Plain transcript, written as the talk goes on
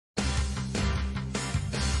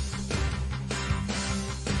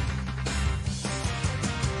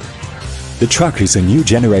The truck is a new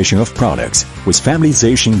generation of products with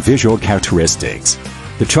familiarization visual characteristics.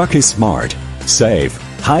 The truck is smart, safe,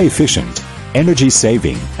 high-efficient,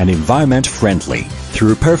 energy-saving, and environment-friendly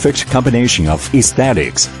through a perfect combination of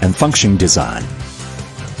aesthetics and function design.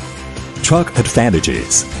 Truck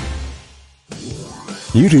advantages: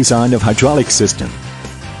 new design of hydraulic system,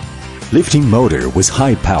 lifting motor with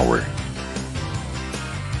high power.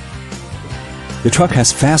 The truck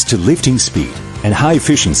has fast lifting speed and high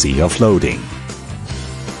efficiency of loading.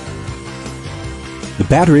 The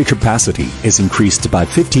battery capacity is increased by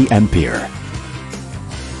 50 ampere.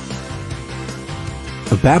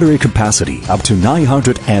 A battery capacity up to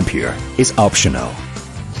 900 ampere is optional.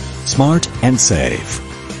 Smart and safe.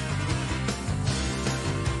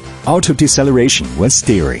 Auto deceleration when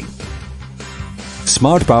steering.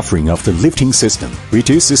 Smart buffering of the lifting system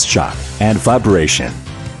reduces shock and vibration.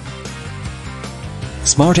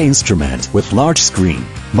 Smart instrument with large screen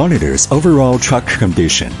monitors overall truck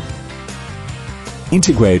condition.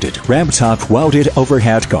 Integrated ramp-top welded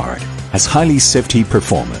overhead guard has highly safety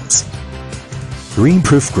performance.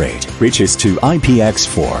 Rainproof grade reaches to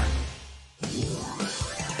IPX4.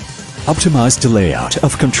 Optimized layout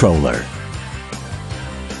of controller.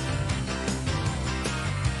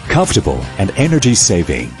 Comfortable and energy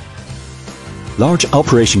saving. Large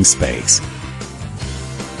operation space.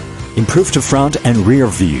 Improved front and rear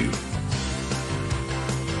view.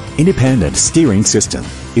 Independent steering system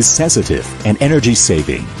is sensitive and energy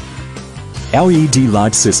saving. LED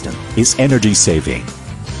light system is energy saving.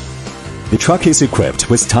 The truck is equipped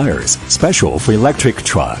with tires special for electric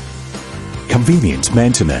truck. Convenient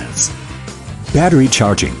maintenance. Battery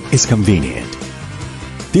charging is convenient.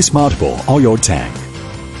 Dismountable oil tank.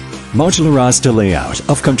 Modularized layout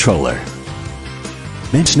of controller.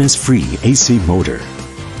 Maintenance-free AC motor.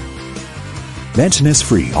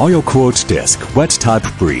 Maintenance-free oil-cooled disc wet-type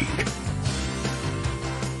brake.